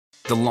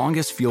The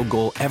longest field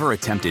goal ever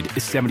attempted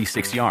is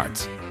 76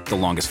 yards. The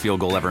longest field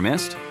goal ever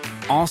missed?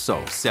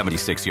 Also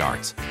 76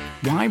 yards.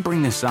 Why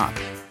bring this up?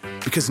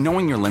 Because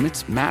knowing your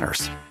limits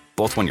matters,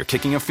 both when you're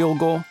kicking a field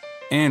goal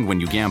and when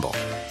you gamble.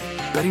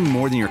 Betting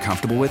more than you're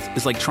comfortable with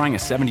is like trying a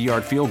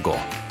 70-yard field goal.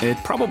 It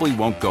probably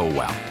won't go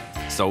well.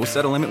 So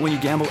set a limit when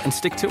you gamble and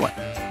stick to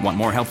it. Want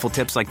more helpful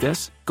tips like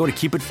this? Go to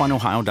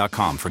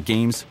keepitfunohio.com for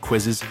games,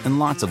 quizzes, and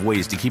lots of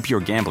ways to keep your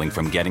gambling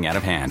from getting out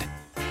of hand.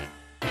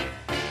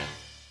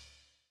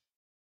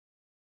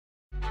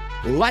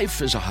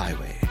 Life is a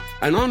highway,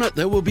 and on it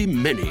there will be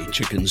many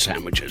chicken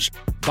sandwiches.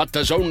 But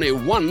there's only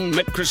one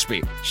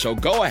McCrispy. So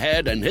go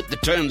ahead and hit the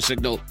turn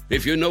signal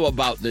if you know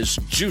about this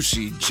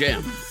juicy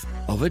gem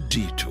of a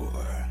detour.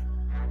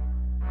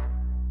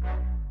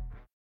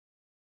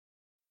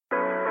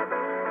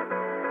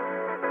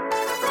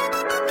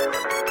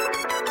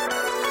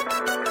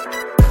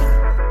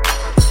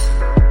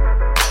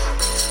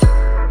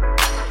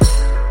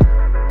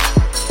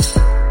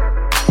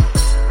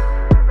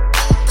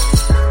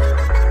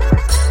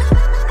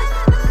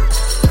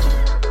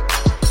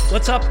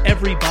 What's up,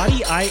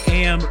 everybody? I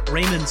am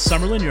Raymond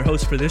Summerlin, your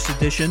host for this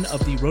edition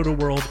of the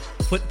Rotoworld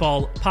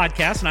Football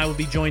Podcast, and I will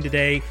be joined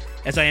today,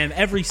 as I am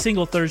every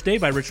single Thursday,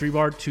 by Rich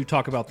Hribar to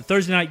talk about the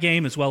Thursday night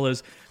game, as well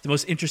as the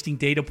most interesting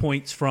data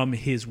points from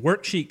his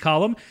Worksheet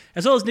column,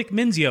 as well as Nick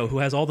Mensio, who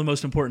has all the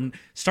most important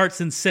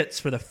starts and sits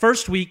for the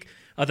first week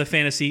of the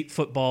Fantasy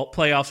Football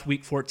Playoffs,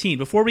 Week 14.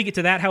 Before we get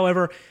to that,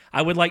 however,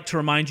 I would like to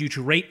remind you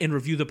to rate and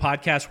review the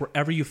podcast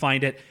wherever you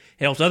find it.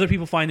 It helps other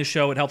people find the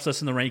show. It helps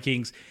us in the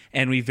rankings,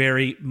 and we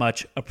very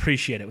much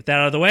appreciate it. With that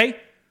out of the way,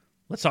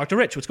 let's talk to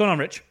Rich. What's going on,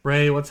 Rich?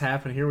 Ray, what's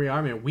happening? Here we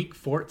are, man. Week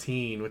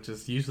 14, which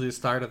is usually the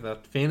start of the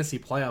fantasy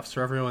playoffs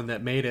for everyone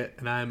that made it,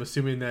 and I'm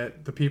assuming that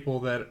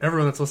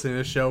everyone that's listening to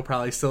this show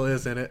probably still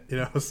is in it,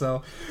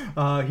 So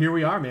here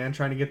we are, man,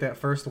 trying to get that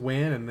first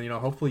win, and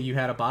hopefully you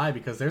had a bye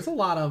because there's a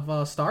lot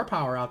of star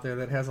power out there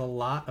that has a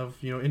lot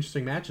of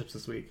interesting matchups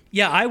this week.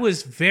 Yeah, I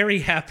was very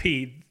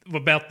happy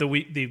about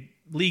the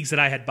leagues that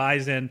I had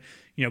buys in.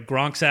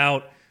 Gronk's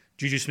out,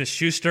 Juju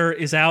Smith-Schuster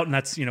is out, and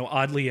that's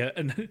oddly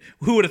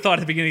who would have thought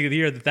at the beginning of the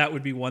year that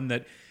would be one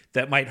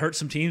that might hurt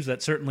some teams.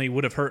 That certainly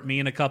would have hurt me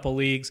in a couple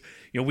leagues.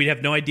 We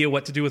have no idea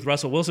what to do with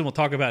Russell Wilson. We'll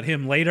talk about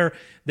him later.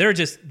 There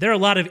are a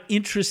lot of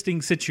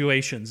interesting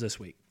situations this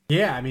week.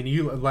 Yeah,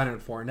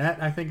 Leonard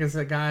Fournette, I think, is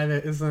a guy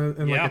that is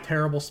in a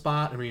terrible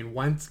spot.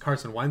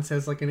 Carson Wentz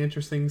has an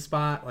interesting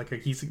spot.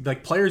 He's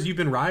players you've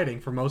been riding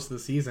for most of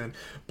the season.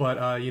 But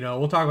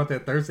we'll talk about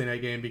that Thursday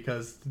night game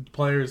because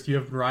players you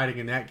have been riding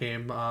in that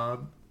game,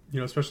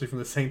 especially from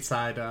the Saints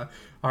side,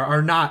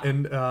 are not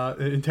in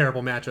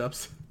terrible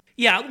matchups.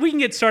 Yeah, we can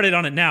get started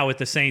on it now with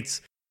the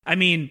Saints.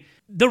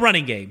 The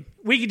running game.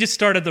 We can just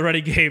start at the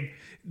running game.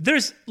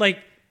 There's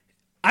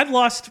I've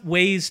lost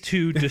ways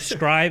to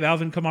describe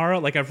Alvin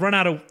Kamara. I've run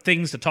out of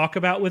things to talk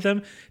about with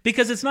him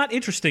because it's not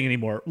interesting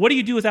anymore. What do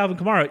you do with Alvin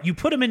Kamara? You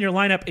put him in your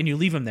lineup and you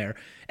leave him there.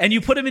 And you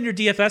put him in your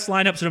DFS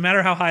lineup, so no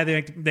matter how high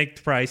they make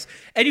the price,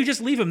 and you just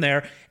leave him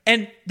there.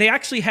 And they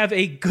actually have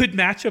a good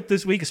matchup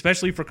this week,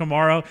 especially for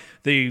Kamara.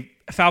 The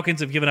Falcons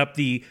have given up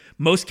the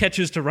most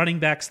catches to running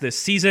backs this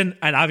season,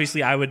 and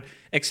obviously I would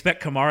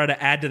expect Kamara to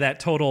add to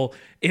that total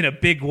in a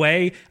big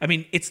way.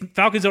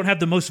 Falcons don't have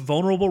the most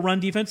vulnerable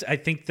run defense. I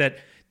think that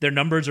their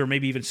numbers are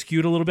maybe even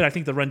skewed a little bit. I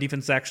think the run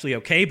defense is actually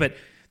okay, but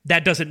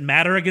that doesn't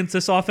matter against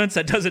this offense.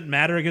 That doesn't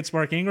matter against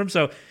Mark Ingram.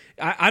 So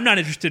I'm not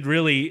interested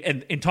really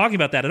in talking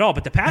about that at all.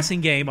 But the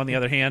passing game, on the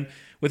other hand,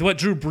 with what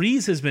Drew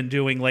Brees has been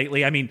doing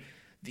lately,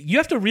 you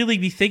have to really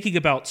be thinking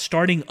about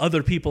starting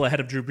other people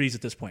ahead of Drew Brees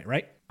at this point,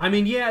 right?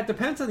 Yeah, it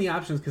depends on the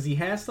options because he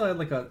has to have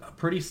a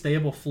pretty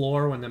stable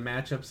floor when the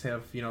matchups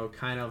have,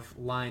 kind of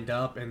lined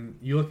up. And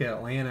you look at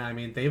Atlanta,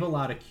 they've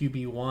allowed a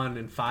QB1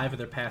 in 5 of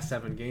their past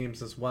 7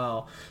 games as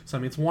well.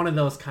 So, it's one of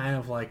those kind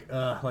of I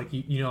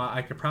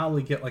could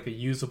probably get a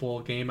usable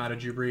game out of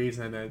Drew Brees.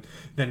 And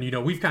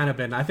then we've kind of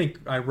been, I think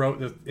I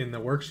wrote in the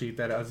worksheet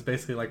that it was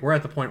basically we're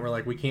at the point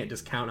where we can't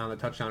just count on the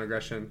touchdown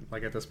aggression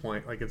at this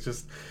point. It's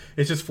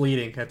just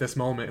fleeting at this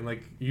moment.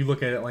 And you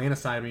look at Atlanta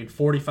side,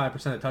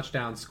 45% of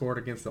touchdowns scored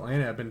against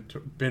Atlanta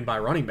have been by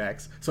running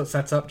backs, so it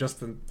sets up just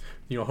the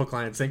hook,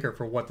 line, and sinker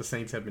for what the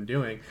Saints have been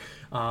doing.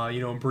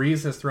 And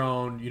Brees has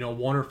thrown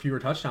 1 or fewer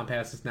touchdown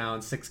passes now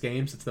in 6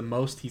 games. It's the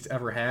most he's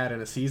ever had in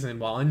a season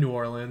while in New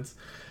Orleans.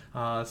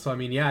 I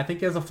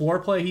think as a floor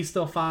play, he's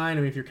still fine.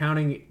 If you're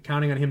counting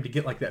on him to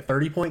get that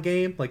 30-point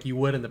game like you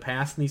would in the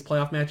past in these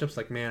playoff matchups,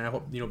 I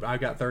hope I've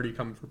got 30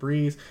 coming for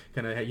Brees.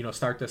 Gonna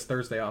start this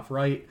Thursday off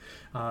right.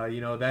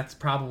 That's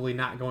probably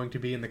not going to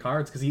be in the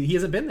cards because he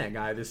hasn't been that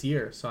guy this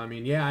year. So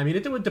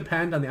it would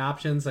depend on the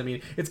options.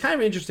 It's kind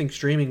of an interesting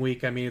streaming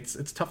week.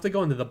 It's tough to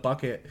go into the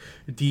bucket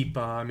deep.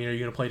 Are you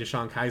gonna play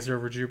Deshaun Kaiser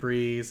over Drew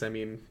Brees?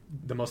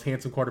 The most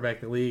handsome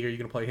quarterback in the league. Are you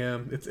gonna play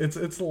him?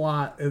 It's a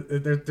lot.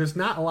 There's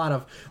not a lot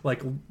of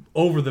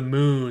over the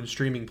moon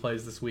streaming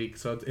plays this week,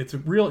 so it's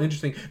real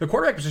interesting. The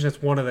quarterback position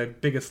is one of the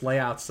biggest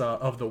layouts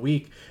of the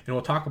week, and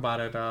we'll talk about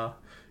it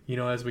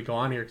as we go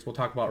on here, because we'll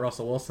talk about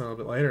Russell Wilson a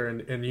little bit later.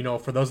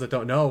 And for those that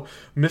don't know,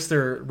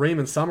 Mr.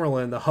 Raymond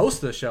Summerlin, the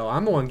host of the show,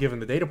 I'm the one giving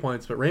the data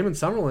points, but Raymond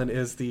Summerlin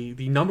is the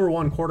number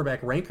one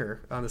quarterback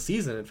ranker on the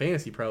season in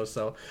Fantasy Pros.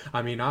 So,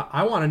 I mean,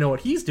 I want to know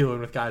what he's doing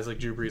with guys like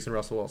Drew Brees and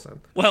Russell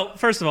Wilson. Well,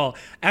 first of all,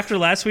 after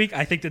last week,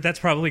 I think that's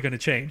probably going to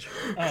change.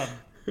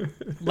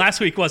 Last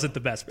week wasn't the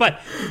best, but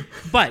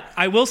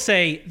I will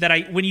say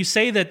that when you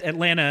say that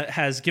Atlanta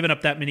has given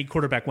up that many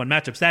quarterback one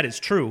matchups, that is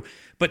true.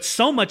 But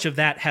so much of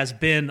that has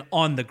been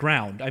on the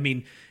ground. I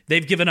mean,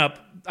 they've given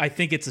up, I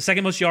think it's the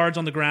second most yards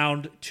on the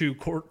ground to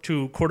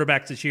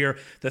quarterbacks this year,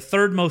 the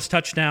third most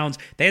touchdowns.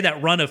 They had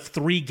that run of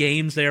 3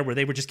 games there where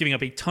they were just giving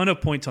up a ton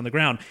of points on the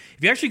ground.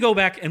 If you actually go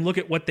back and look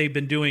at what they've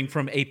been doing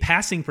from a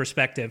passing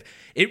perspective,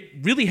 it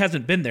really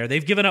hasn't been there.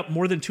 They've given up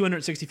more than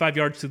 265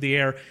 yards through the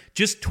air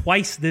just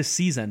twice this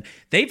season.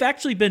 They've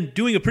actually been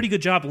doing a pretty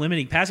good job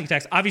limiting passing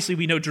attacks. Obviously,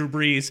 we know Drew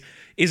Brees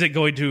isn't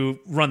going to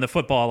run the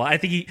football. I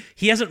think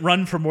he hasn't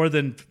run for more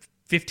than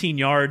 15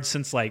 yards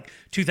since like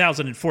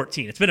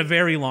 2014. It's been a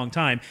very long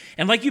time.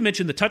 And like you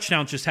mentioned, the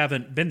touchdowns just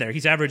haven't been there.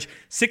 He's averaged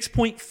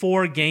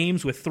 6.4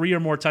 games with 3 or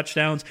more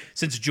touchdowns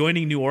since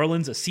joining New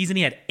Orleans. A season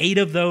he had 8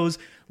 of those.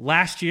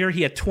 Last year,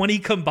 he had 20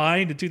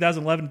 combined in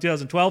 2011 and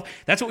 2012.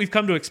 That's what we've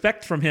come to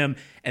expect from him,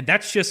 and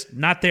that's just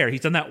not there.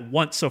 He's done that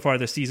once so far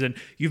this season.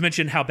 You've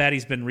mentioned how bad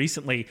he's been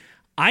recently.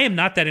 I am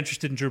not that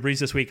interested in Drew Brees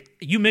this week.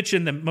 You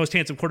mentioned the most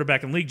handsome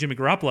quarterback in the league, Jimmy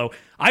Garoppolo.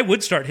 I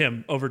would start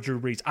him over Drew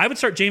Brees. I would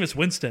start Jameis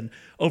Winston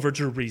over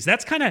Drew Brees.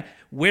 That's kind of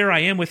where I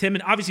am with him.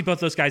 And obviously both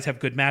those guys have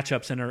good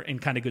matchups and are in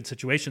kind of good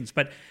situations.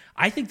 But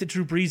I think that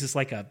Drew Brees is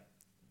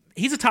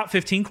he's a top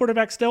 15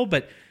 quarterback still,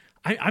 but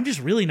I'm just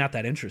really not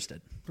that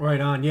interested.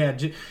 Right on, yeah.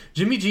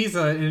 Jimmy G's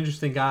an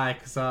interesting guy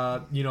because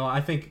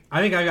I think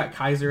I got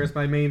Kaiser as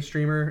my main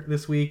streamer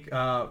this week.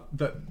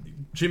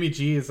 Jimmy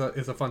G is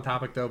a fun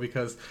topic though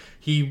because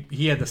he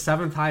had the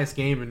 7th highest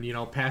game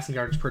in passing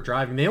yards per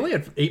drive, and they only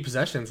had 8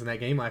 possessions in that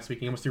game last week.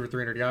 He almost threw for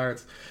 300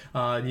 yards.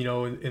 And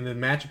the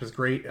matchup is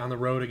great on the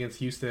road against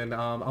Houston.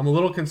 I'm a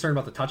little concerned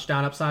about the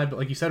touchdown upside, but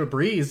like you said with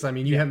Breeze, I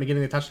mean you haven't been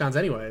getting the touchdowns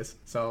anyways,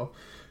 so.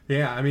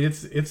 Yeah, I mean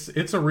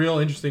it's a real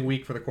interesting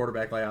week for the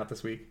quarterback layout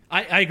this week.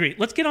 I agree.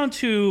 Let's get on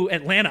to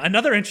Atlanta.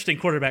 Another interesting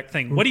quarterback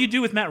thing. What do you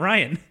do with Matt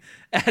Ryan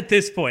at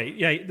this point?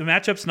 Yeah, the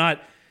matchup's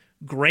not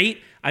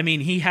great. I mean,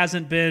 he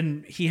hasn't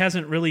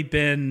really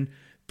been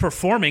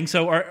performing.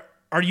 So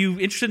are you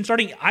interested in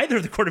starting either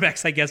of the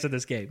quarterbacks, I guess, in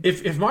this game?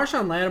 If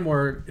Marshawn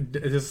Lattimore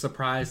is a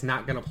surprise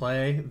not going to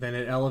play, then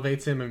it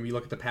elevates him. And we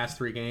look at the past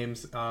 3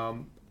 games.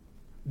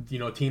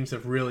 Teams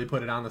have really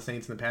put it on the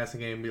Saints in the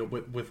passing game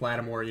with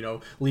Lattimore,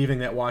 leaving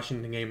that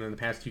Washington game, and in the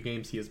past 2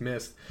 games he has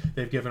missed.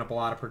 They've given up a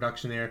lot of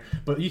production there.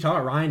 But you talk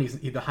about Ryan,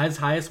 his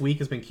highest week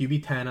has been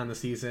QB 10 on the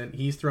season.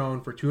 He's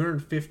thrown for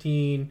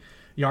 215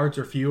 yards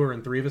or fewer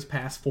in 3 of his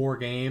past 4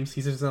 games.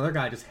 He's just another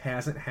guy just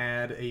hasn't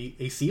had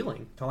a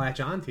ceiling to latch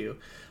on to.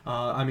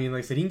 I mean, like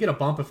I said, he can get a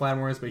bump if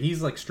Lattimore is, but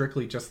he's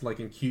strictly just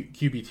in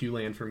QB2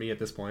 land for me at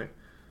this point.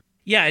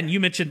 Yeah, and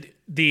you mentioned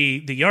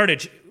the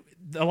yardage.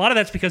 A lot of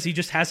that's because he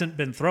just hasn't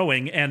been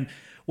throwing, and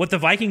what the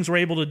Vikings were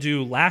able to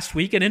do last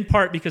week, and in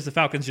part because the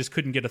Falcons just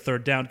couldn't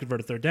convert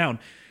a third down,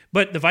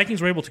 but the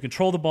Vikings were able to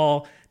control the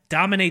ball,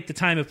 dominate the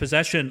time of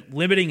possession,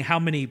 limiting how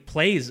many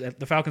plays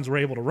the Falcons were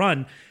able to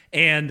run,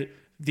 and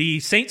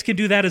the Saints can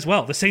do that as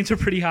well. The Saints are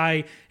pretty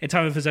high in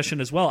time of possession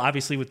as well,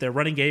 obviously with their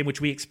running game,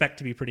 which we expect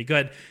to be pretty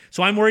good.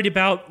 So I'm worried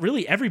about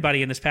really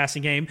everybody in this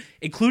passing game,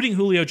 including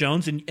Julio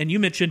Jones. And you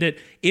mentioned it,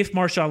 if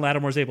Marshawn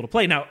Lattimore is able to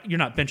play. Now, you're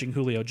not benching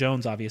Julio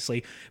Jones,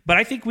 obviously, but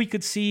I think we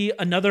could see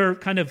another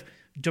kind of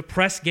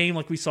depressed game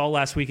like we saw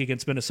last week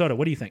against Minnesota.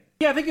 What do you think?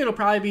 Yeah, I think it'll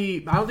probably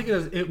be. I don't think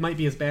it might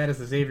be as bad as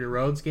the Xavier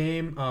Rhodes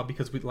game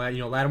because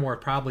Lattimore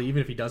probably,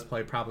 even if he does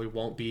play, probably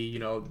won't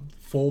be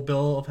full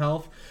bill of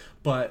health.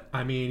 But,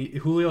 I mean,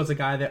 Julio is a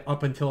guy that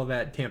up until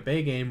that Tampa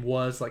Bay game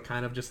was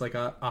kind of just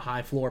a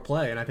high floor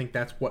play. And I think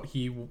that's what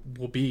he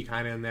will be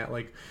kind of in that,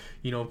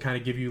 kind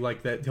of give you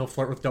that he'll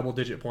flirt with double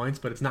digit points,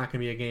 but it's not going to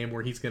be a game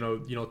where he's going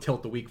to,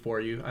 tilt the week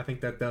for you. I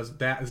think that is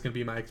going to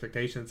be my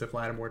expectations if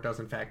Lattimore does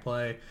in fact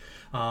play.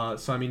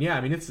 So, I mean,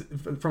 it's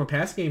from a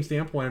pass game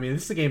standpoint. I mean,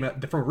 this is a game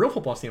from a real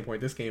football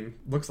standpoint. This game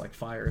looks like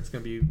fire. It's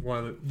going to be one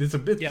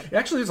of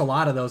actually, there's a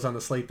lot of those on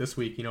the slate this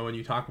week. When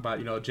you talk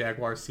about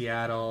Jaguars,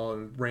 Seattle,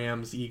 and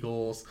Rams, Eagles.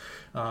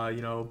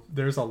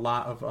 There's a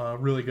lot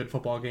of really good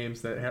football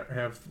games that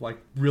have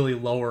really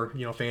lower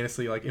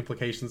fantasy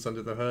implications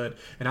under the hood.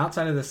 And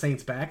outside of the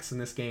Saints backs in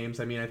this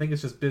games, I mean, I think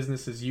it's just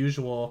business as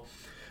usual.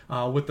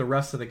 With the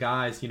rest of the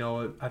guys,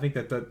 I think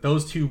that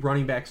those 2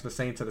 running backs for the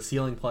Saints are the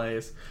ceiling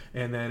plays,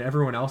 and then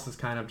everyone else is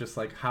kind of just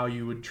how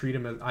you would treat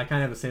them. I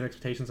kind of have the same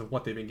expectations of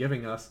what they've been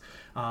giving us.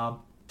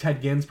 Ted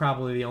Ginn's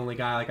probably the only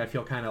guy I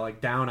feel kind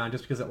of down on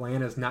just because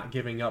Atlanta's not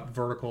giving up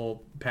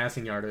vertical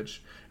passing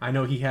yardage. I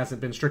know he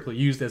hasn't been strictly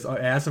used as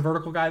a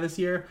vertical guy this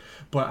year,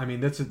 but I mean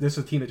this is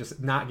a team that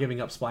just not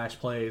giving up splash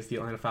plays, the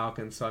Atlanta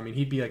Falcons. So I mean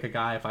he'd be a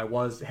guy if I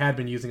had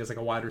been using as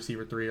a wide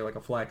receiver 3 or a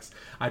flex,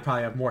 I'd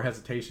probably have more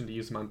hesitation to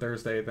use him on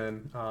Thursday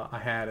than I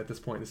had at this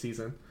point in the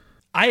season.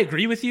 I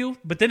agree with you,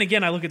 but then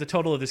again, I look at the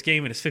total of this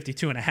game and it's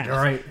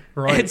 52.5.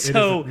 Right. And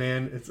so,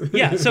 man,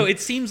 yeah, so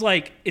it seems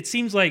like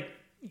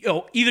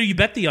either you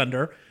bet the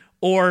under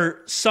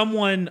or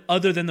someone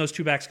other than those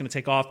two backs is going to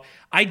take off.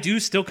 I do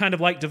still kind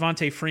of like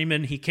Devontae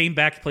Freeman. He came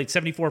back, played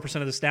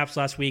 74% of the snaps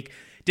last week.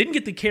 Didn't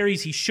get the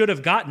carries he should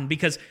have gotten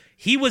because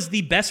he was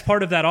the best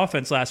part of that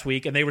offense last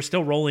week, and they were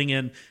still rolling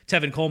in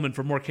Tevin Coleman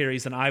for more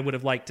carries than I would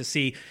have liked to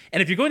see.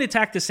 And if you're going to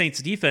attack the Saints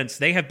defense,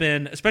 they have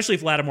been, especially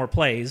if Lattimore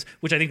plays,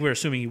 which I think we're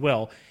assuming he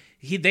will,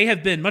 they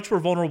have been much more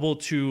vulnerable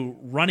to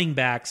running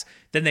backs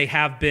than they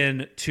have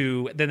been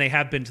to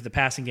the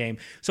passing game.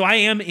 So I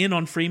am in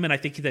on Freeman. I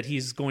think that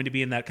he's going to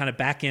be in that kind of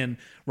back end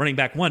running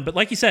back one. But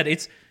like you said,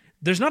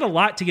 there's not a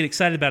lot to get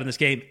excited about in this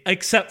game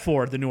except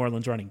for the New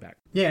Orleans running back.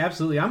 Yeah,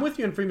 absolutely. I'm with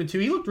you on Freeman too.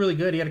 He looked really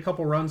good. He had a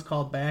couple runs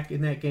called back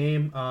in that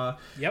game.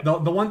 Yep.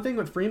 The one thing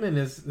with Freeman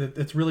is that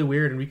it's really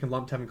weird, and we can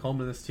lump Tevin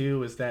Coleman in this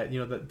too, is that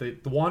the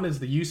one is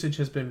the usage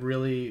has been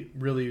really,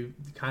 really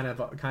kind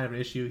of an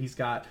issue. He's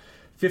got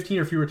 15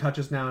 or fewer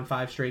touches now in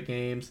 5 straight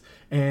games.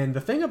 And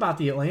the thing about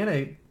the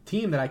Atlanta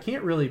team that I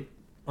can't really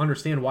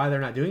understand why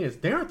they're not doing is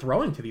they aren't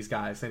throwing to these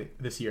guys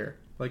this year.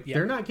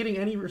 They're not getting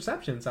any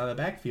receptions out of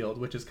the backfield,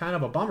 which is kind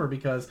of a bummer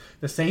because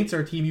the Saints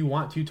are a team you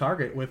want to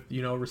target with,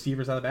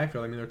 receivers out of the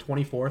backfield. I mean, they're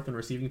 24th in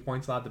receiving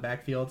points out of the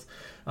backfields.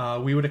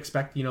 We would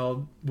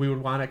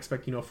want to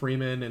expect,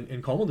 Freeman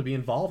and Coleman to be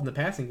involved in the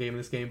passing game in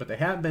this game, but they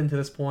haven't been to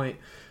this point.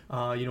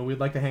 We'd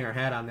like to hang our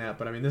hat on that,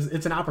 but I mean,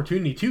 it's an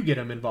opportunity to get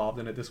them involved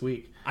in it this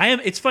week.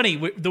 It's funny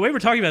the way we're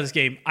talking about this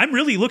game. I'm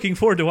really looking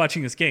forward to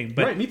watching this game,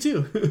 but right, me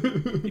too.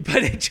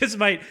 but it just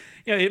might,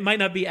 it might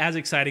not be as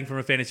exciting from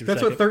a fantasy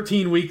perspective. That's what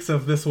 13 weeks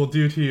of this will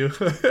do to you.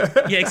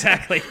 Yeah,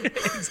 exactly.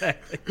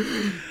 Exactly.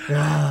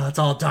 It's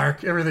all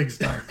dark. Everything's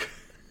dark.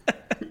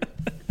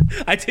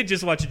 I did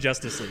just watch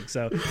Justice League,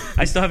 so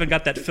I still haven't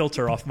got that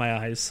filter off my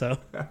eyes. So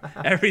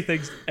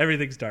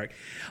everything's dark.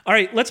 All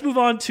right, let's move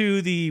on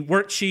to the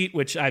worksheet,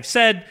 which I've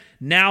said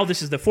now.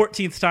 This is the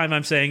 14th time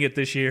I'm saying it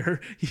this year.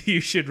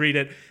 You should read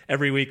it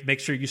every week. Make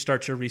sure you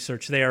start your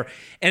research there.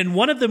 And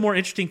one of the more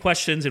interesting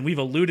questions, and we've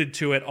alluded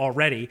to it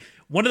already,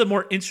 one of the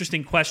more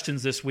interesting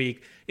questions this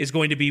week is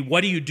going to be, what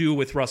do you do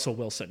with Russell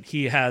Wilson?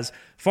 He has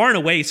far and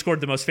away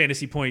scored the most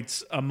fantasy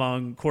points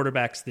among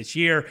quarterbacks this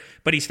year,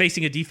 but he's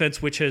facing a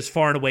defense which has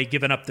far and away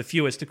given up the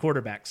fewest to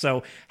quarterbacks.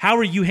 So how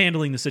are you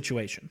handling the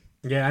situation?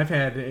 Yeah, I've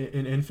had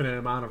an infinite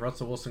amount of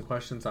Russell Wilson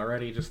questions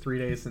already. Just 3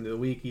 days into the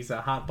week, he's a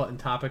hot button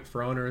topic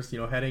for owners.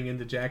 Heading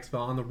into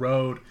Jacksonville on the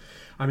road.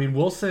 I mean,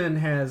 Wilson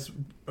has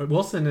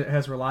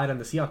relied on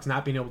the Seahawks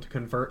not being able to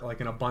convert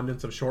an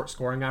abundance of short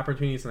scoring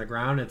opportunities on the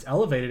ground. It's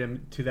elevated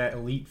him to that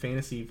elite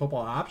fantasy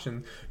football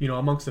option.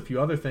 Amongst a few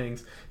other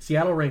things.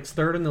 Seattle ranks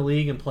 3rd in the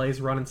league in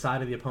plays run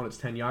inside of the opponent's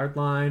 10-yard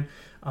line.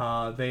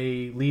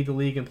 They lead the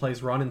league in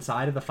plays run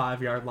inside of the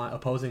 5-yard line,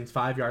 opposing's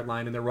 5-yard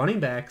line, and their running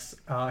backs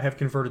have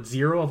converted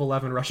 0 of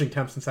 11 rushing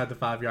attempts inside the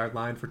 5-yard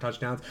line for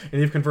touchdowns,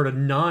 and they've converted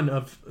none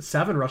of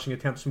 7 rushing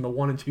attempts from the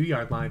 1 and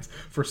 2-yard lines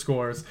for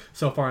scores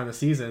so far in the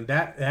season.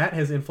 That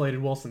has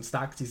inflated Wilson's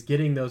stock because he's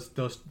getting those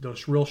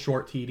real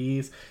short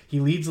TDs. He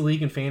leads the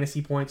league in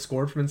fantasy points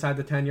scored from inside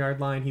the 10-yard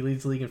line. He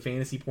leads the league in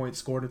fantasy points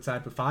scored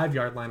inside the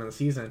 5-yard line on the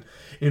season.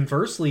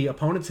 Inversely,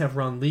 opponents have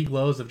run league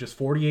lows of just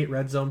 48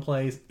 red zone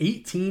plays,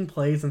 18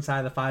 plays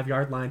inside the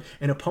 5-yard line,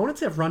 and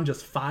opponents have run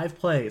just 5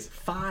 plays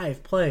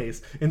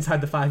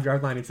inside the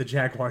 5-yard line into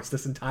Jaguars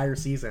this entire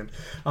season.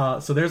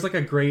 So there's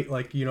a great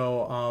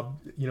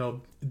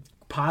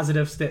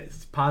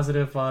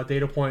positive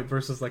data point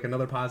versus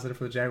another positive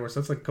for the Jaguars. So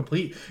it's a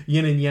complete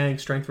yin and yang,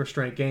 strength for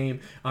strength game.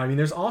 I mean,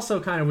 there's also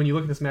kind of, when you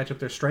look at this matchup,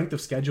 there's strength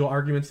of schedule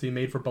arguments to be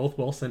made for both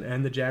Wilson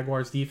and the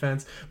Jaguars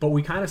defense, but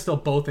we kind of still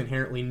both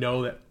inherently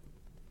know that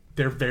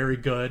they're very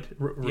good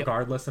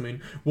regardless. Yep. I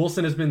mean,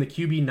 Wilson has been the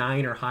QB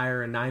 9 or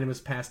higher in 9 of his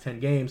past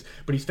 10 games,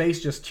 but he's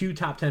faced just 2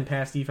 top 10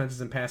 pass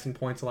defenses in passing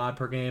points allowed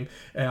per game,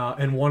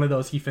 and one of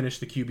those he finished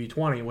the QB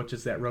 20, which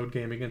is that road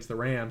game against the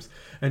Rams.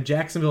 And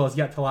Jacksonville has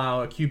yet to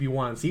allow a QB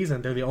 1 on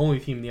season. They're the only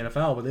team in the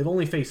NFL, but they've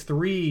only faced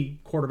 3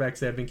 quarterbacks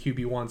that have been QB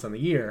 1s on the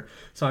year.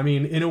 So I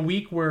mean, in a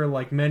week where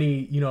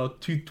many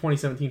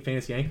 2017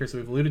 fantasy anchors that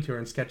we've alluded to are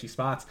in sketchy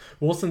spots,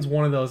 Wilson's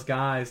one of those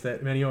guys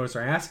that many owners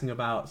are asking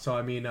about. So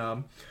I mean,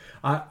 no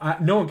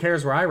one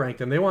cares where I rank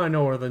them. They want to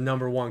know where the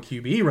number 1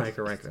 QB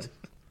ranker ranked them.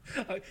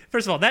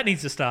 First of all, that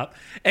needs to stop.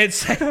 And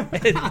someone's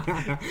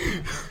got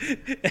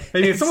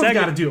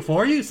to do it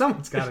for you.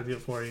 Someone's got to do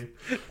it for you.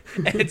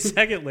 And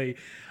secondly,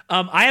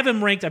 I have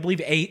him ranked, I believe,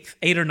 8th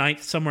or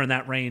 9th, somewhere in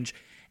that range.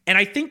 And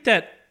I think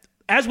that,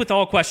 as with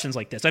all questions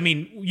like this, I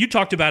mean, you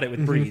talked about it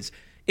with Breeze.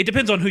 It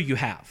depends on who you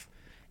have.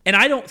 And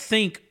I don't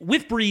think,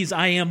 with Breeze,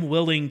 I am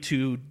willing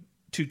to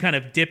kind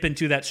of dip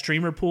into that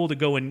streamer pool to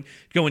go and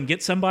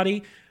get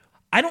somebody.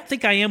 I don't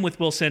think I am with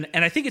Wilson,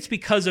 and I think it's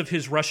because of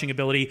his rushing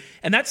ability,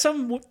 and that's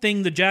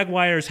something the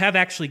Jaguars have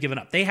actually given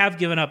up. They have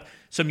given up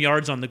some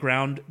yards on the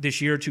ground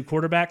this year to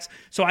quarterbacks,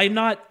 so I'm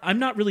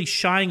not really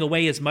shying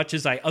away as much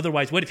as I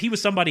otherwise would. If he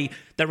was somebody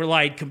that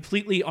relied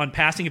completely on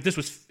passing, if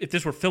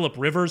this were Phillip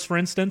Rivers, for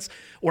instance,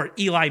 or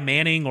Eli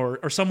Manning,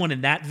 or someone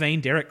in that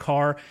vein, Derek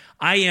Carr,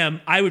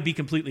 I would be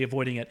completely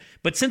avoiding it.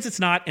 But since it's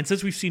not, and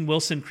since we've seen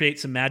Wilson create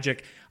some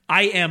magic,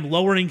 I am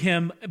lowering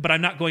him, but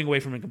I'm not going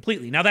away from him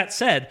completely. Now that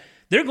said,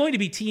 there are going to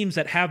be teams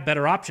that have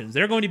better options.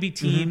 There are going to be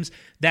teams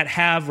that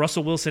have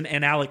Russell Wilson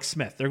and Alex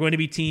Smith. There are going to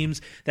be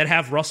teams that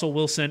have Russell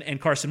Wilson and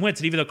Carson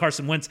Wentz. And even though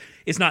Carson Wentz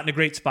is not in a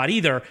great spot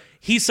either,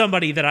 he's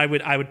somebody that I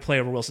would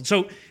play over Wilson.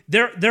 So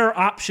there are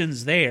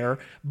options there.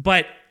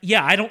 But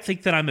yeah, I don't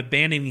think that I'm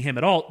abandoning him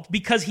at all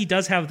because he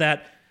does have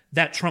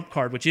that trump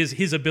card, which is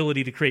his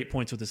ability to create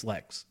points with his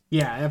legs.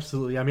 Yeah,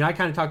 absolutely. I mean, I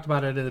kind of talked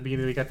about it at the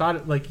beginning of the week. I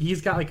thought like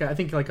he's got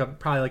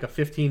probably a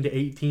 15 to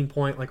 18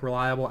 point like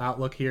reliable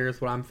outlook here is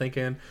what I'm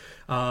thinking.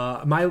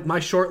 My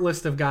short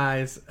list of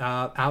guys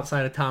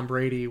outside of Tom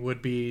Brady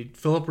would be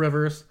Phillip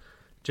Rivers,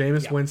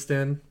 Jameis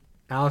Winston,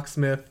 Alex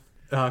Smith,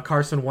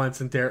 Carson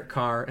Wentz, and Derek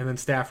Carr, and then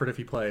Stafford if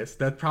he plays.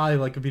 That probably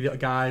would be the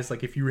guys.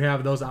 Like if you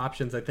have those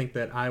options,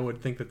 I would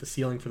think that the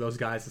ceiling for those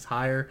guys is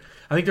higher.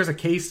 I think there's a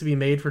case to be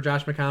made for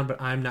Josh McCown, but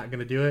I'm not going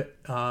to do it.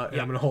 I'm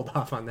going to hold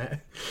off on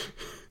that.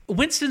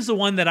 Winston's the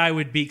one that I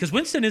would be, because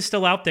Winston is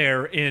still out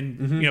there,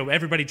 and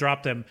everybody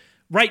dropped him.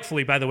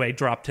 Rightfully, by the way,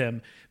 dropped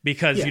him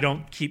because you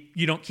don't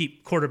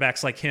keep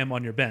quarterbacks like him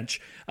on your bench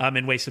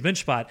and waste a bench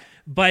spot.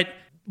 But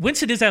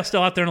Winston is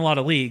still out there in a lot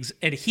of leagues,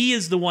 and he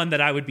is the one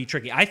that I would be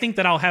tricky. I think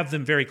that I'll have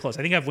them very close.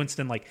 I think I have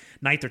Winston like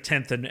 9th or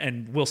 10th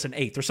and Wilson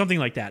 8th or something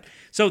like that.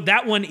 So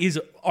that one is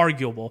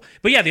arguable.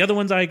 But yeah, the other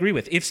ones I agree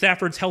with. If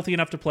Stafford's healthy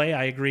enough to play,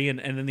 I agree. And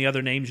then the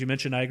other names you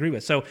mentioned, I agree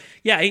with. So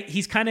yeah,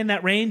 he's kind of in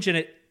that range,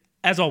 and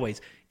as always,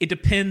 it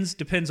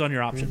depends on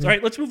your options. All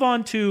right, let's move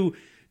on to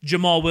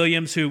Jamal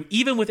Williams, who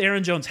even with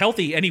Aaron Jones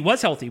healthy, and he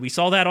was healthy, we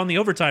saw that on the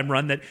overtime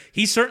run, that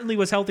he certainly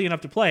was healthy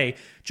enough to play.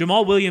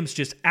 Jamal Williams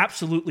just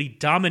absolutely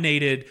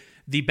dominated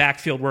the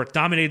backfield work,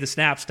 dominated the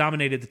snaps,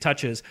 dominated the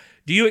touches.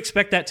 Do you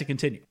expect that to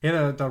continue?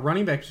 Yeah, the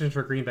running back position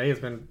for Green Bay has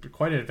been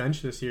quite an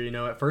adventure this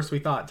year. At first we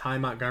thought Ty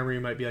Montgomery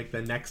might be like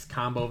the next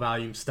combo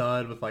volume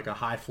stud with like a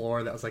high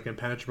floor that was like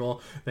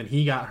impenetrable. Then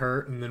he got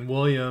hurt, and then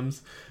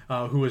Williams,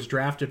 who was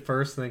drafted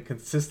first and then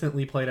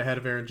consistently played ahead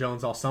of Aaron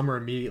Jones all summer,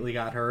 immediately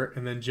got hurt.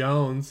 And then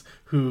Jones,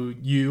 who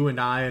you and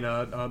I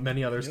and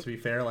many others, to be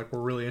fair, like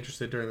were really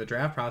interested during the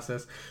draft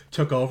process,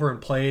 took over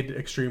and played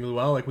extremely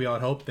well, like we all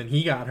hoped. Then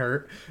he got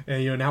hurt,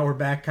 and now we're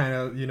back kind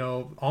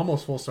of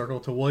almost full circle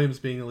to Williams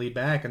being the lead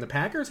back. And the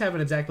Packers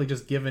haven't exactly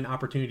just given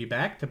opportunity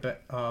back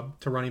to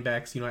running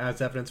backs,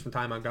 as evidence from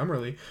Ty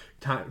Montgomery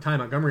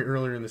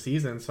earlier in the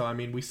season. So I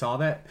mean, we saw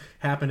that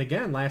happen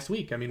again last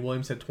week. I mean,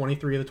 Williams had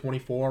 23 of the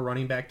 24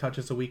 running back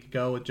touches a week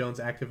ago with Jones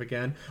active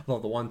again,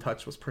 although the one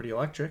touch was pretty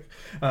electric.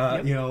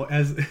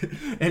 As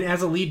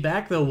a lead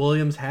back though,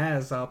 Williams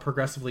has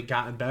progressively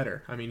gotten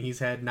better. I mean, he's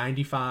had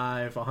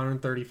 95,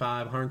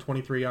 135,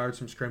 123 yards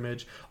from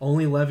scrimmage.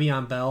 Only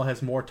Le'Veon Bell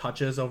has more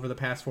touches over the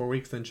past 4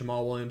 weeks than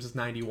Jamal Williams is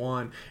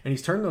 91, and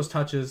he's turned those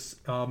touches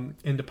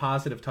into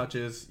positive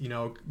touches.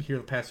 Here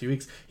the past few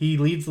weeks, he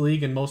leads the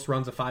league in most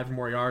runs of 5 or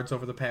more yards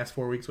over the past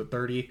 4 weeks with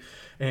 30.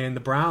 And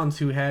the Browns,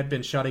 who had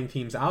been shutting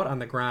teams out on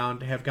the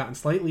ground, have gotten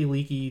slightly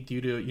leaky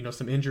due to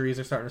some injuries.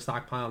 They're starting to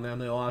stockpile on them.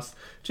 They lost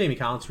Jamie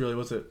Collins, really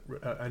was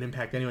an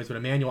impact anyways, but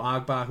Emmanuel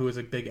Ogbah, who is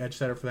a big edge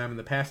setter for them, in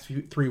the past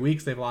 3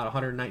 weeks they've allowed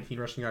 119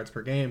 rushing yards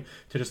per game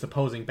to just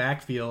opposing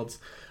backfields.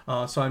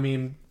 So I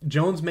mean,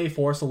 Jones may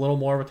force a little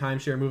more of a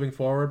timeshare moving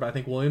forward, but I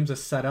think Williams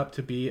is set up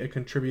to be a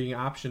contributing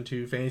option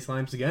to fantasy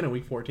lineups again in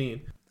Week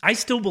 14. I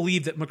still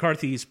believe that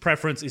McCarthy's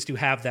preference is to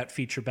have that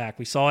feature back.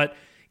 We saw it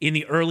in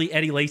the early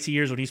Eddie Lacy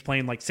years when he's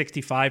playing like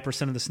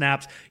 65% of the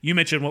snaps. You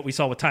mentioned what we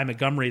saw with Ty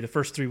Montgomery the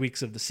first 3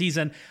 weeks of the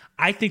season.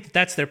 I think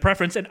that's their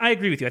preference, and I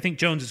agree with you. I think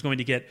Jones is going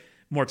to get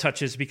more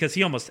touches because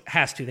he almost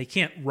has to. They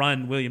can't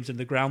run Williams into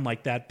the ground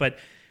like that, but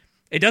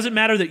it doesn't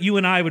matter that you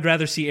and I would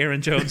rather see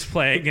Aaron Jones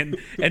playing,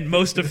 and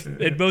most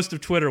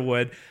of Twitter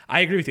would. I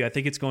agree with you. I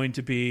think it's going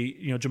to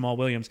be Jamal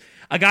Williams.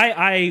 A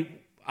guy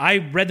I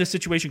read the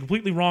situation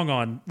completely wrong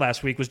on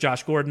last week was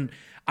Josh Gordon.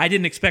 I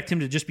didn't expect him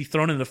to just be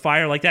thrown in the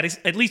fire like that.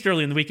 At least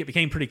early in the week, it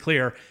became pretty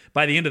clear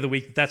by the end of the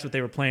week that that's what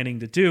they were planning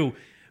to do.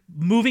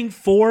 Moving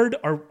forward,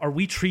 are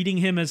we treating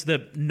him as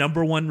the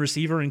number one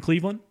receiver in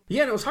Cleveland?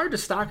 Yeah, and it was hard to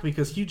stock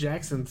because Hugh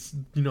Jackson's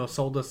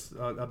sold us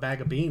a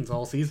bag of beans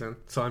all season.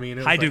 So I mean,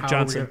 it was Duke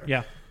Johnson,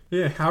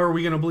 Yeah, how are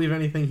we going to believe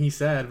anything he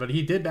said? But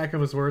he did back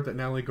up his word that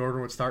not only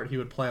Gordon would start, he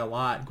would play a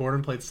lot.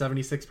 Gordon played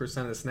 76%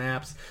 of the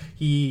snaps.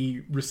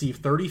 He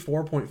received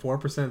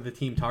 34.4% of the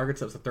team targets.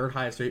 That was the third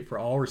highest rate for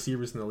all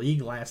receivers in the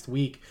league last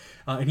week.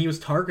 And he was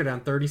targeted on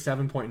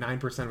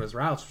 37.9% of his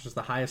routes, which is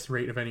the highest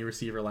rate of any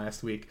receiver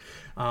last week.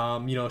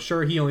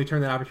 Sure, he only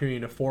turned that opportunity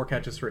into 4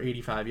 catches for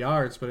 85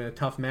 yards, but in a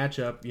tough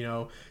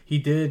matchup, he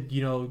did,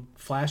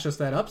 flash us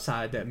that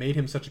upside that made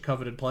him such a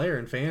coveted player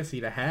in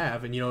fantasy to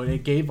have. And,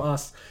 it gave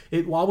us,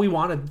 while we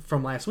wanted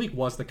from last week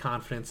was the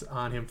confidence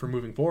on him for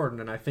moving forward,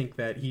 and I think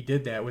that he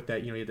did that with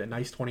that. He had that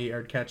nice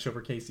 28-yard catch over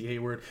Casey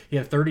Hayward. He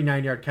had a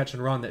 39-yard catch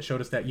and run that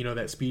showed us that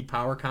that speed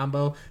power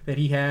combo that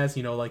he has.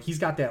 He's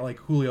got that like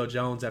Julio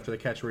Jones after the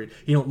catch where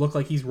he don't look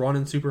like he's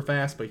running super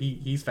fast, but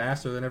he's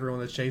faster than everyone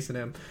that's chasing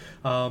him.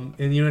 And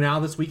now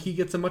this week he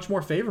gets a much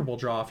more favorable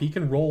draw. If he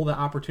can roll the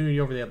opportunity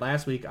over there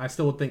last week, I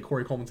still would think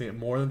Corey Coleman's going to get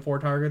more than 4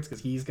 targets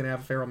because he's going to have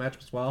a favorable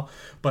matchup as well.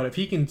 But if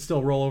he can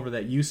still roll over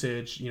that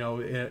usage,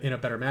 in a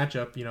better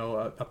matchup,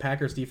 a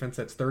Packers defense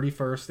that's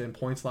 31st in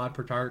points allowed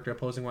per target to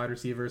opposing wide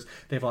receivers.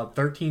 They've allowed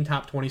 13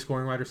 top 20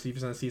 scoring wide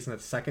receivers in the season.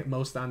 That's second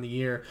most on the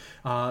year.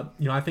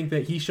 I think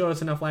that he showed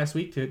us enough last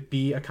week to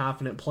be a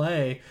confident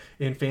play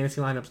in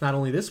fantasy lineups, not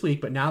only this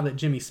week, but now that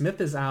Jimmy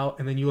Smith is out,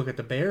 and then you look at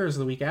the Bears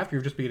the week after,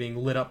 you're just getting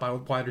lit up by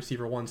wide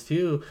receiver ones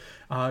too.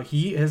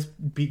 He is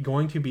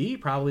going to be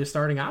probably a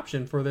starting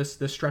option for this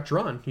stretch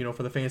run,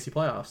 for the fantasy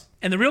playoffs.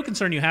 And the real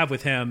concern you have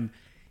with him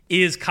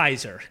is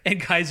Kaiser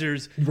and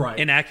Kaiser's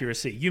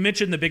inaccuracy. You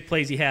mentioned the big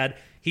plays he had.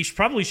 He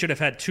probably should have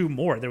had 2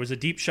 more. There was a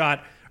deep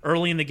shot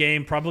early in the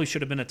game, probably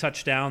should have been a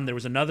touchdown. There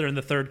was another in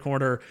the third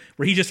quarter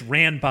where he just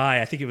ran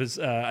by. I think it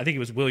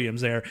was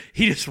Williams there.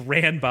 He just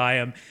ran by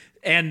him,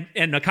 and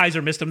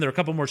Kaiser missed him. There were a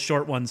couple more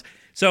short ones.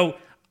 So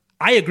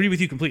I agree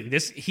with you completely.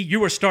 You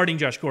were starting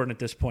Josh Gordon at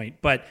this point,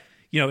 but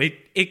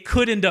it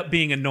could end up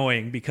being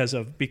annoying because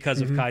of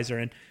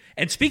Kaiser.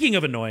 And speaking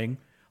of annoying,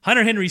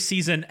 Hunter Henry's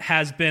season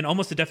has been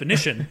almost a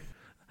definition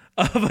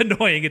of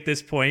annoying at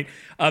this point.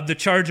 The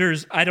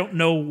Chargers, I don't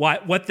know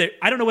what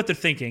they're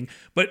thinking,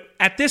 but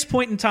at this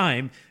point in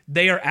time,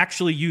 they are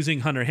actually using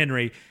Hunter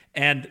Henry,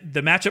 and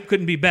the matchup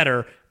couldn't be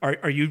better.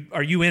 Are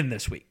you in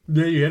this week?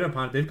 Yeah, you hit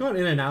upon it. They've gone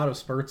in and out of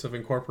spurts of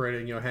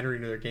incorporating Henry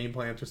into their game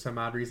plans for some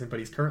odd reason, but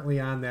he's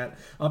currently on that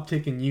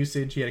uptick in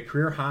usage. He had a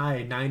career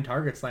high 9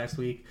 targets last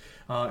week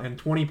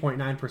and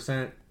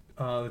 20.9%.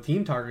 The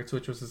team targets,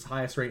 which was his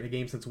highest rate in the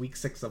game since week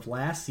 6 of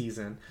last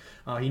season.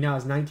 He now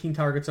has 19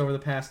 targets over the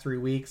past 3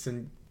 weeks,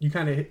 and you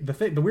kind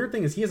of the weird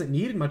thing is he hasn't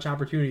needed much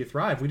opportunity to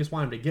thrive. We just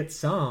want him to get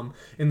some.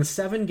 In the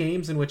 7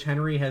 games in which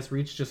Henry has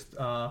reached just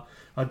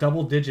a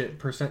double-digit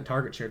 %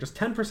 target share, just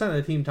 10% of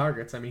the team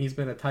targets. I mean, he's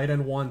been a tight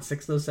end 1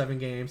 6 of those 7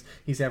 games.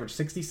 He's averaged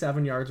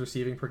 67 yards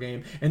receiving per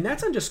game, and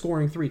that's on just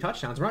scoring 3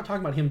 touchdowns. We're not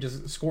talking about him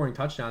just scoring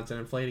touchdowns and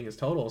inflating his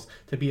totals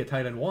to be a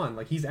tight end 1.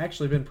 Like, he's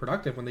actually been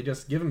productive when they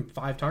just give him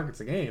 5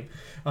 targets a game.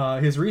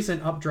 His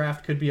recent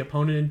updraft could be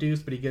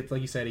opponent-induced, but he gets,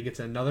 like you said, he gets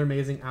another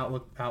amazing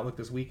outlook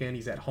this weekend.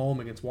 He's at home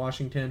against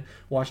Washington.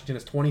 Washington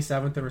is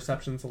 27th in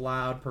receptions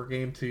allowed per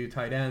game to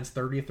tight ends,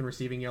 30th in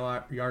receiving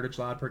yardage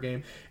allowed per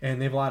game,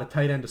 and they've allowed a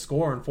tight end to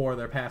score in 4 of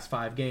their past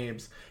 5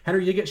 games.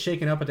 Henry did get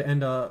shaken up at the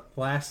end of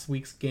last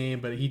week's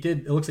game, but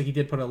it looks like he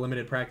did put a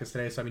limited practice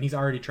today, so I mean, he's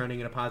already trending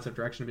in a positive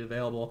direction to be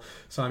available.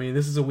 So I mean,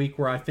 this is a week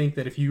where I think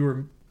that if you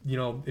were,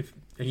 if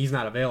he's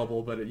not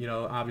available, but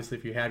obviously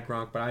if you had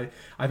Gronk, but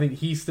I think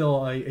he's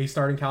still a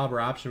starting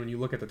caliber option when you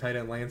look at the tight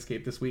end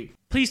landscape this week.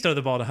 Please throw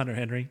the ball to Hunter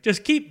Henry.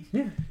 Just keep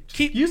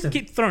use him.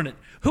 Keep throwing it.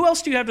 Who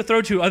else do you have to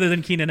throw to other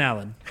than Keenan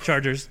Allen,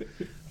 Chargers?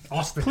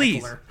 Austin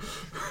please, Eckler.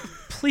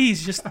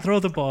 Please just throw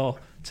the ball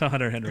to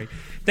Hunter Henry.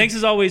 Thanks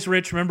as always,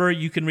 Rich. Remember,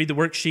 you can read the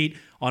worksheet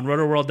on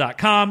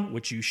rotoworld.com,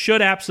 which you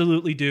should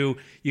absolutely do.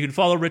 You can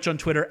follow Rich on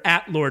Twitter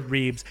at Lord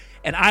Reeves,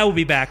 and I will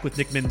be back with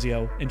Nick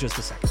Mensio in just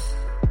a second.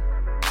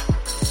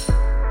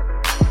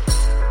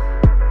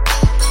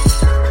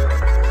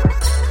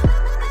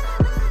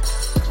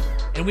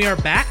 And we are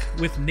back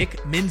with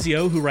Nick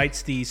Mensio, who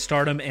writes the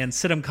Stardom and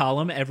Situm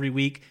column every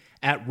week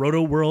at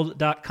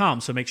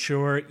rotoworld.com. So make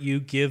sure you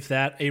give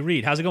that a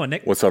read. How's it going,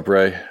 Nick? What's up,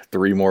 Ray?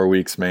 3 more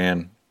weeks,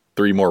 man.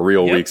 3 more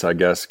real weeks, I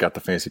guess. Got the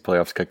fantasy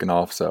playoffs kicking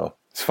off, so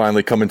it's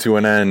finally coming to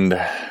an end.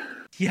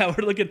 Yeah,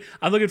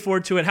 I'm looking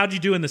forward to it. How'd you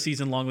do in the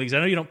season-long leagues? I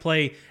know you don't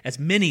play as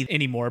many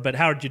anymore, but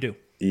how did you do?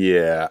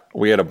 Yeah,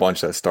 we had a bunch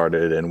that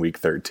started in week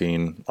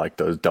 13, like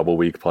those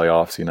double-week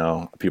playoffs,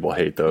 People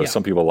hate those. Yeah.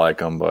 Some people like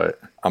them,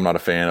 but I'm not a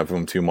fan of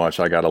them too much.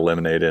 I got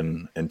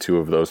eliminated in 2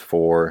 of those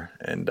 4,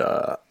 and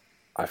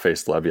I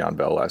faced Le'Veon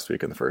Bell last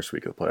week in the first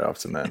week of the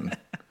playoffs, and then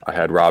I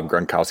had Rob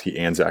Gronkowski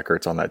and Zach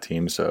Ertz on that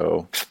team,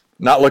 so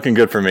not looking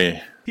good for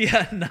me.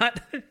 Yeah,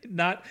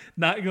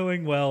 not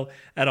going well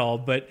at all.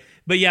 But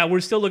yeah,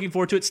 we're still looking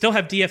forward to it. Still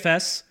have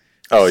DFS.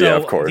 Oh, so yeah,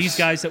 of course. These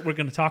guys that we're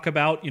going to talk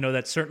about,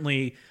 that's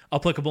certainly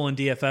applicable in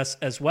DFS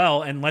as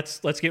well. And let's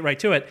get right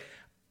to it.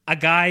 A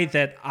guy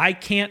that I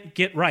can't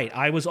get right.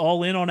 I was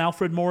all in on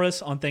Alfred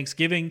Morris on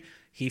Thanksgiving.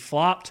 He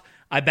flopped.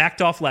 I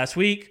backed off last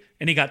week,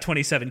 and he got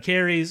 27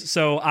 carries.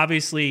 So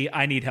obviously,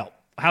 I need help.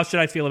 How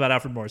should I feel about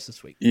Alfred Morris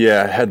this week?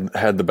 Yeah,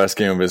 had the best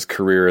game of his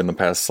career in the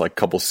past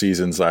couple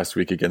seasons last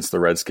week against the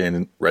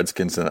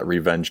Redskins in that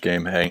revenge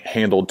game.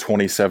 Handled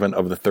 27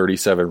 of the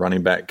 37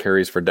 running back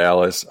carries for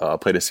Dallas.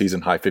 Played a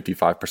season high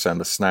 55% of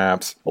the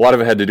snaps. A lot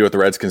of it had to do with the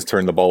Redskins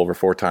turning the ball over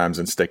 4 times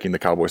and staking the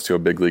Cowboys to a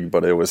big league.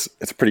 But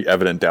it's pretty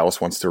evident Dallas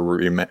wants to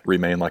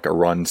remain like a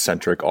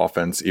run-centric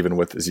offense, even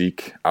with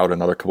Zeke out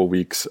another couple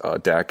weeks.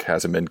 Dak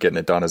hasn't been getting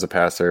it done as a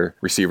passer.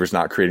 Receivers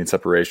not creating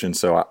separation,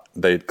 so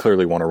they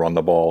clearly want to run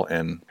the ball.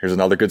 And here's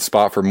another good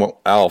spot for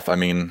Alf. I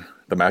mean,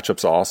 The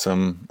matchup's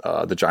awesome.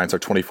 The Giants are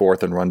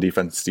 24th in run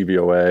defense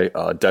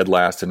DVOA, dead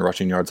last in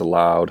rushing yards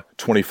allowed,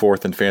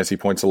 24th in fantasy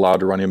points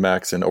allowed to running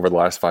backs. And over the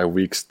last 5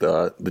 weeks,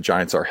 the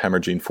Giants are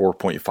hemorrhaging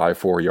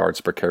 4.54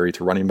 yards per carry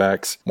to running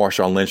backs.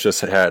 Marshawn Lynch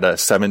just had a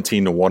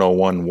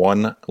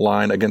 17-101-1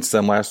 line against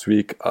them last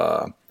week.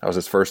 That was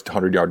his first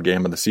 100-yard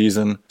game of the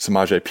season.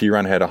 Samaje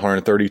Perine had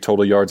 130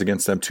 total yards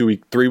against them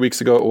 3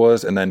 weeks ago it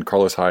was, and then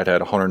Carlos Hyde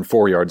had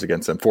 104 yards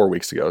against them 4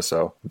 weeks ago.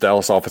 So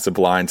Dallas offensive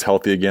line's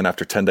healthy again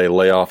after 10-day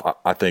layoff.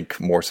 I think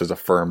Morse is a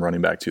firm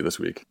running back too this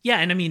week. Yeah,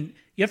 and I mean,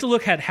 you have to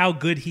look at how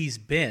good he's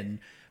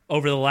been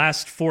over the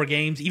last 4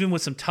 games, even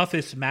with some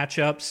toughest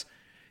matchups.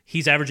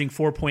 He's averaging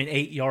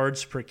 4.8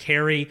 yards per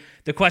carry.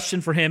 The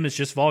question for him is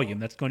just volume.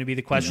 That's going to be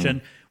the question.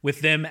 Mm-hmm.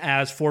 With them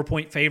as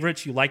 4-point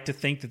favorites, you like to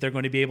think that they're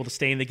going to be able to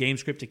stay in the game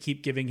script to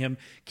keep giving him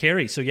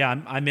carries. So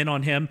yeah, I'm in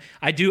on him.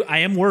 I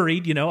am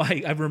worried.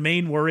 I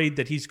remain worried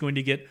that he's going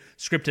to get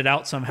scripted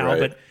out somehow.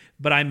 Right.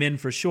 But I'm in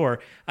for sure.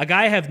 A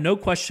guy I have no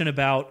question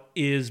about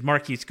is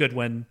Marquise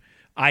Goodwin.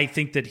 I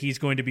think that he's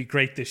going to be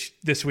great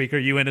this week. Are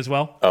you in as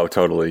well? Oh,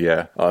 totally,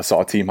 yeah.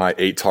 Saw a team high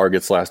 8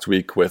 targets last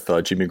week with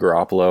Jimmy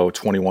Garoppolo,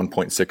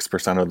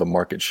 21.6% of the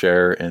market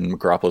share in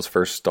Garoppolo's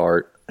first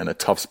start, and a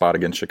tough spot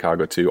against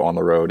Chicago, too, on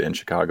the road in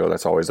Chicago.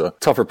 That's always a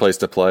tougher place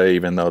to play,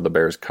 even though the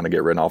Bears kind of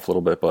get written off a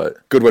little bit.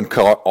 But Goodwin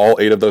caught all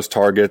 8 of those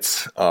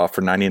targets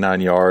for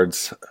 99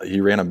 yards. He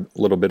ran a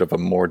little bit of a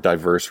more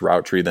diverse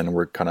route tree than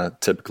we're kind of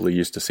typically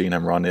used to seeing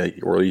him run.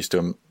 We're used to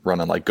him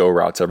running like go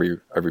routes every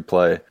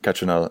play,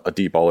 catching a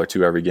deep ball or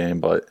 2 every game.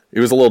 But it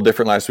was a little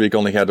different last week.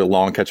 Only had a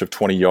long catch of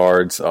 20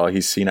 yards.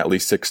 He's seen at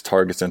least 6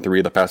 targets in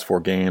 3 of the past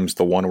 4 games.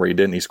 The one where he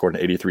didn't, he scored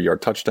an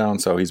 83-yard touchdown.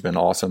 So he's been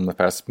awesome the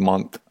past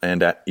month.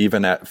 And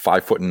even at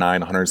 5'9",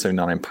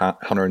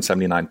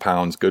 179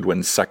 pounds,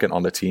 Goodwin's second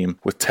on the team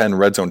with 10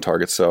 red zone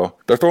targets. So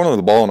they're throwing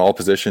the ball in all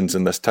positions,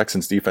 and this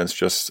Texans defense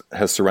just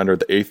has surrendered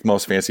the 8th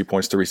most fantasy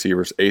points to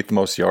receivers, 8th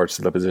most yards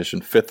to the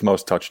position, 5th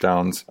most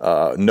touchdowns.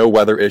 No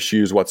weather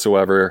issues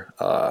whatsoever.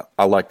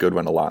 I like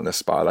Goodwin a lot in this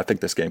spot. I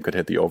think this game could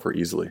hit the over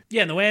easily.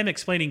 Yeah, and the way I'm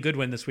explaining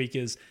Goodwin this week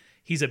is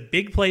he's a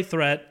big play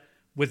threat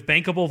with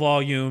bankable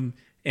volume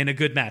and a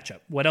good matchup.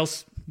 What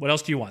else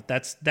do you want?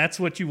 That's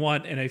what you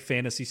want in a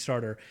fantasy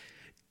starter.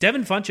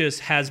 Devin Funchess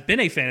has been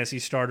a fantasy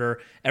starter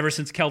ever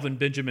since Kelvin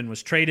Benjamin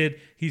was traded.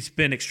 He's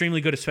been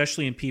extremely good,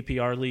 especially in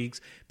PPR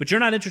leagues. But you're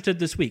not interested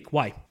this week.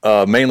 Why?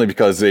 Mainly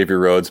because Xavier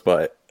Rhodes,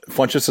 but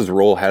Funchess'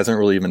 role hasn't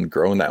really even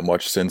grown that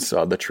much since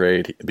the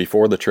trade.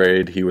 Before the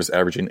trade, he was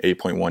averaging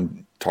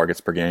 8.1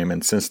 targets per game,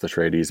 and since the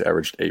trade, he's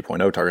averaged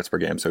 8.0 targets per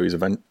game. So he's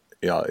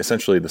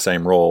essentially the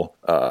same role.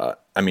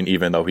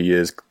 Even though he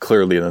is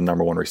clearly the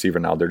number 1 receiver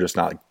now, they're just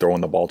not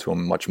throwing the ball to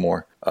him much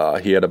more.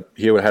 He had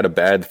a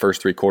bad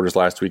first 3 quarters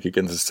last week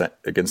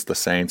against the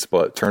Saints,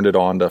 but turned it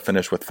on to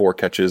finish with 4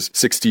 catches,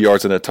 60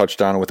 yards and a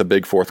touchdown with a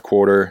big fourth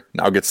quarter.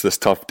 Now gets this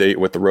tough date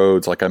with the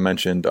Rhodes. Like I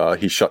mentioned,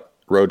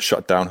 Rhodes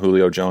shut down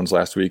Julio Jones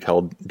last week,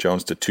 held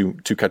Jones to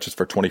two catches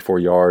for 24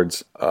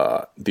 yards.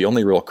 The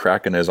only real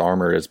crack in his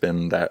armor has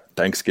been that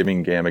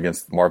Thanksgiving game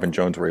against Marvin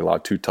Jones where he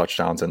allowed 2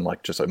 touchdowns and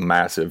just a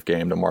massive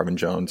game to Marvin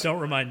Jones. Don't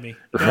remind me.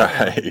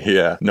 Right,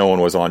 yeah. No one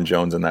was on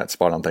Jones in that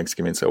spot on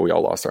Thanksgiving, so we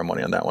all lost our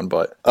money on that one.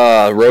 But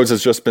Rhodes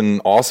has just been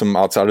awesome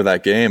outside of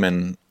that game,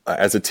 and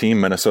as a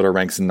team, Minnesota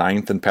ranks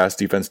 9th in pass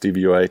defense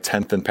DVOA,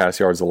 10th in pass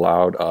yards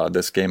allowed.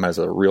 This game has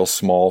a real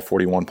small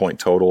 41-point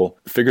total.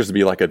 It figures to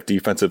be like a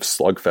defensive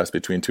slugfest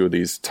between 2 of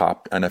these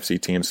top NFC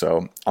teams.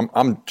 So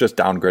I'm just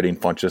downgrading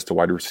Funchess to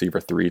wide receiver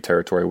 3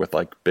 territory with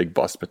big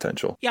bust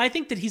potential. Yeah, I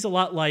think that he's a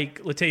lot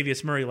like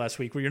Latavius Murray last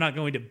week, where you're not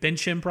going to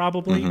bench him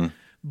probably,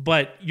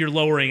 but you're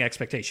lowering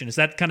expectation. Is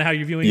that kind of how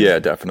you're viewing it? Yeah,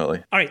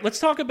 definitely. All right, let's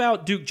talk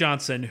about Duke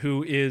Johnson,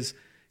 who is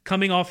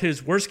coming off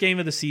his worst game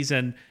of the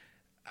season.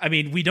 I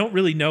mean, we don't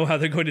really know how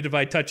they're going to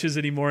divide touches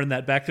anymore in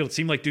that backfield. It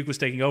seemed like Duke was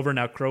taking over.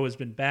 Now Crow has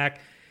been back.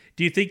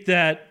 Do you think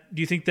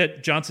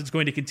that Johnson's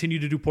going to continue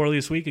to do poorly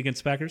this week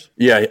against the Packers?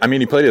 Yeah, I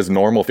mean, he played his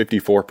normal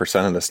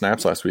 54% of the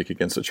snaps last week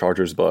against the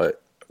Chargers,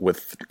 but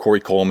with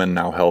Corey Coleman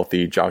now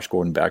healthy, Josh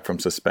Gordon back from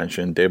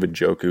suspension, David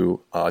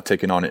Njoku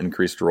taking on an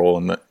increased role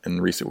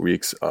in recent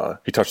weeks.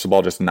 He touched the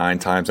ball just 9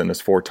 times, and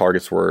his 4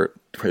 targets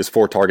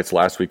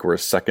last week were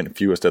his second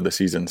fewest of the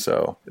season.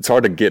 So it's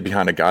hard to get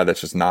behind a guy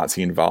that's just not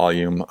seeing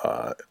volume.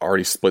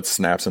 Already split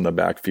snaps in the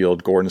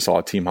backfield. Gordon saw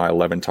a team high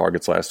 11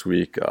 targets last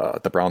week.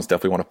 The Browns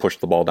definitely want to push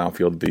the ball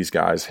downfield to these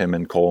guys, him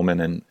and Coleman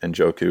and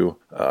Njoku.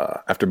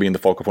 After being the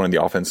focal point of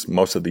the offense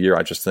most of the year,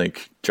 I just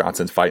think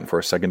Johnson's fighting for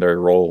a secondary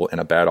role in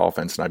a bad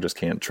offense, and I just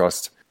can't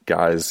trust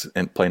guys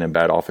playing in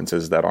bad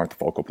offenses that aren't the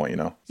focal point,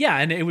 Yeah,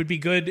 and it would be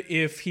good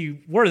if he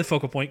were the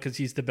focal point because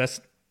he's the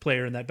best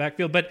player in that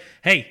backfield. But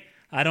hey,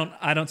 I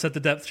don't set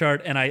the depth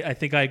chart, and I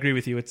think I agree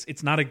with you.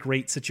 It's not a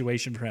great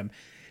situation for him.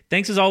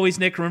 Thanks as always,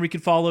 Nick. Remember, you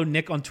can follow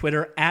Nick on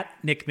Twitter at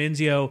Nick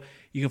Mensio.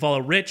 You can follow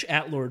Rich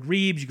at Lord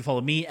Reeves. You can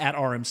follow me at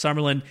RM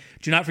Summerlin.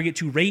 Do not forget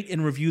to rate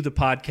and review the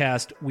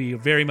podcast. We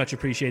very much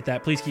appreciate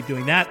that. Please keep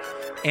doing that.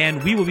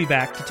 And we will be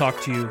back to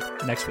talk to you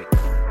next week.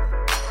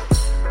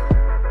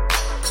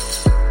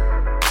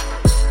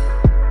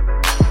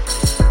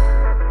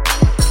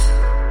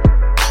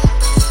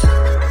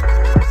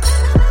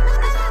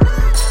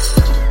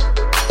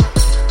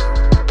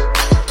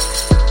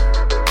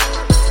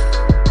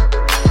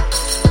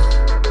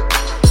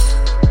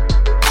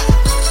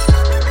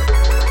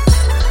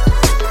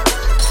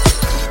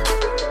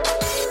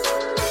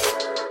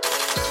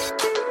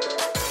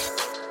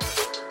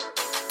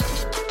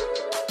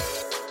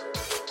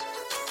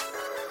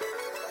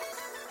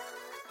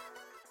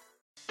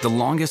 The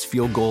longest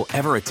field goal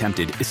ever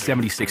attempted is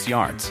 76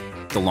 yards.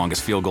 The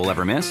longest field goal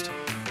ever missed?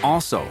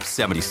 Also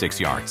 76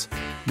 yards.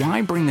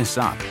 Why bring this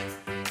up?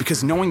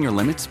 Because knowing your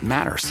limits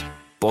matters,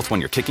 both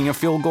when you're kicking a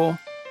field goal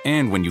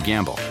and when you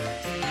gamble.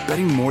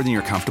 Betting more than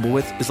you're comfortable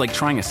with is like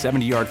trying a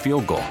 70-yard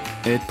field goal.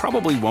 It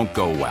probably won't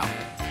go well.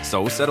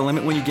 So set a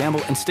limit when you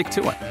gamble and stick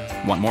to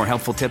it. Want more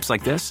helpful tips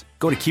like this?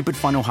 Go to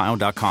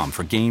keepitfunohio.com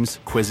for games,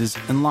 quizzes,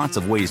 and lots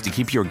of ways to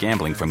keep your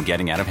gambling from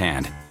getting out of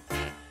hand.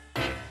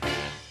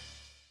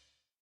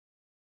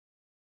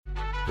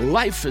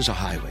 Life is a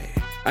highway,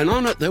 and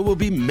on it there will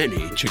be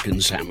many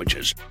chicken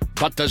sandwiches.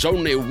 But there's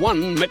only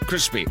one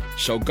McCrispy.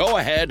 So go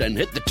ahead and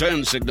hit the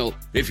turn signal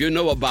if you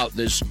know about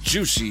this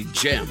juicy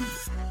gem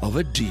of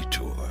a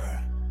detour.